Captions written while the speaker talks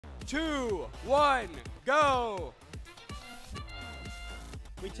2, 1, go!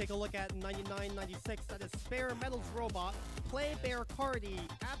 We take a look at 9996, that is Spare Metals Robot, Play Bear Cardi,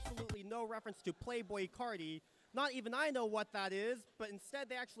 absolutely no reference to Playboy Cardi. Not even I know what that is, but instead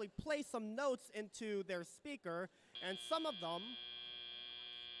they actually play some notes into their speaker, and some of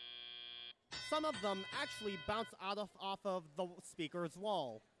them actually bounce off of the speaker's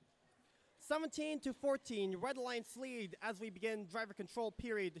wall. 17-14, Red Alliance lead as we begin driver control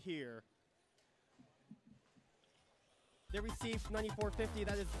period here. They received 9450,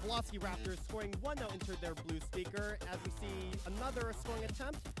 that is Velociraptor scoring one note into their blue speaker, as we see another scoring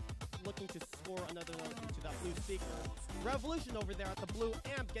attempt, looking to score another note into that blue speaker. Revolution over there at the blue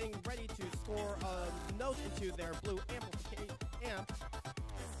amp, getting ready to score a note into their blue amp.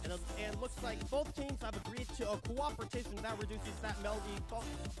 And looks like both teams have agreed to a cooperation that reduces that melody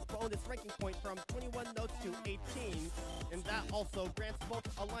bonus ranking point from 21 notes to 18, and that also grants both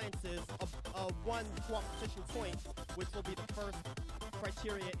alliances a one cooperation point, which will be the first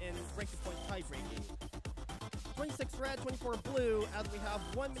criteria in ranking point tie breaking. 26 red, 24 blue, as we have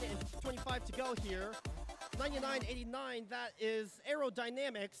 1 minute and 25 to go here. 9989, that is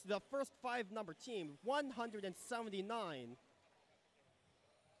Aerodynamics, the first 5-number team, 179.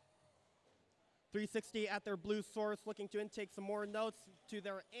 360 at their blue source, looking to intake some more notes to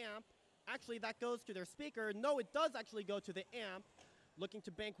their amp. Actually, that goes to their speaker. No, it does actually go to the amp, looking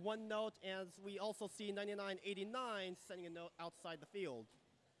to bank one note, as we also see 9989 sending a note outside the field.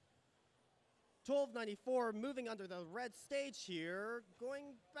 1294 moving under the red stage here, going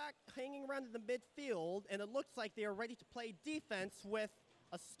back, hanging around in the midfield, and it looks like they are ready to play defense with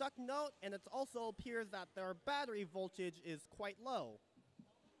a stuck note, and it also appears that their battery voltage is quite low.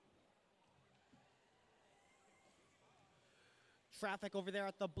 Traffic over there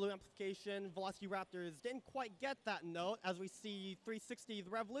at the blue amplification. Velociraptors didn't quite get that note, as we see 360 the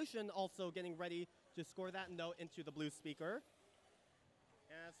Revolution also getting ready to score that note into the blue speaker.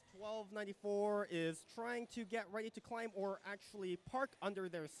 As 1294 is trying to get ready to climb or actually park under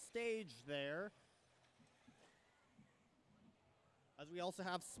their stage there. As we also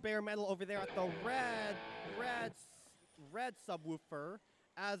have Spare Metal over there at the red subwoofer.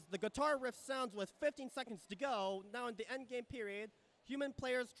 As the guitar riff sounds with 15 seconds to go, now in the end game period, human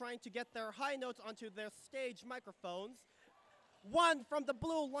players trying to get their high notes onto their stage microphones. One from the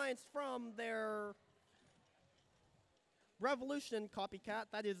Blue Alliance from their Revolution copycat,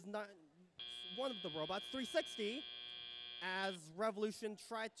 that is not one of the robots, 360, as Revolution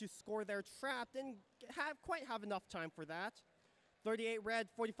tried to score their trap, didn't quite have enough time for that. 38 red,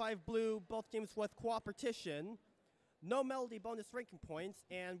 45 blue, both teams with cooperation. No melody bonus ranking points,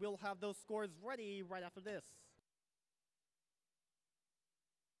 and we'll have those scores ready right after this.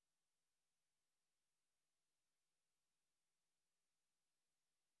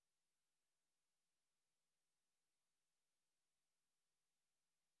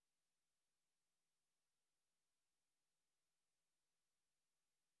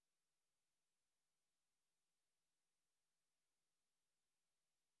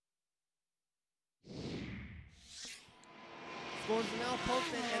 Scores are now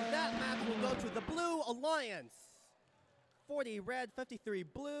posted, and that match will go to the Blue Alliance. 40 red, 53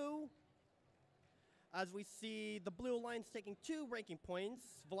 blue. As we see the Blue Alliance taking 2 ranking points.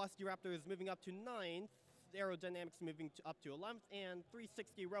 Velociraptor is moving up to 9th. Aerodynamics moving up to 11th. And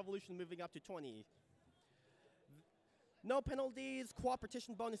 360 Revolution moving up to 20th. No penalties,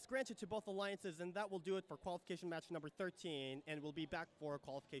 cooperation bonus granted to both alliances, and that will do it for qualification match number 13. And we'll be back for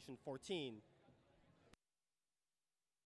qualification 14.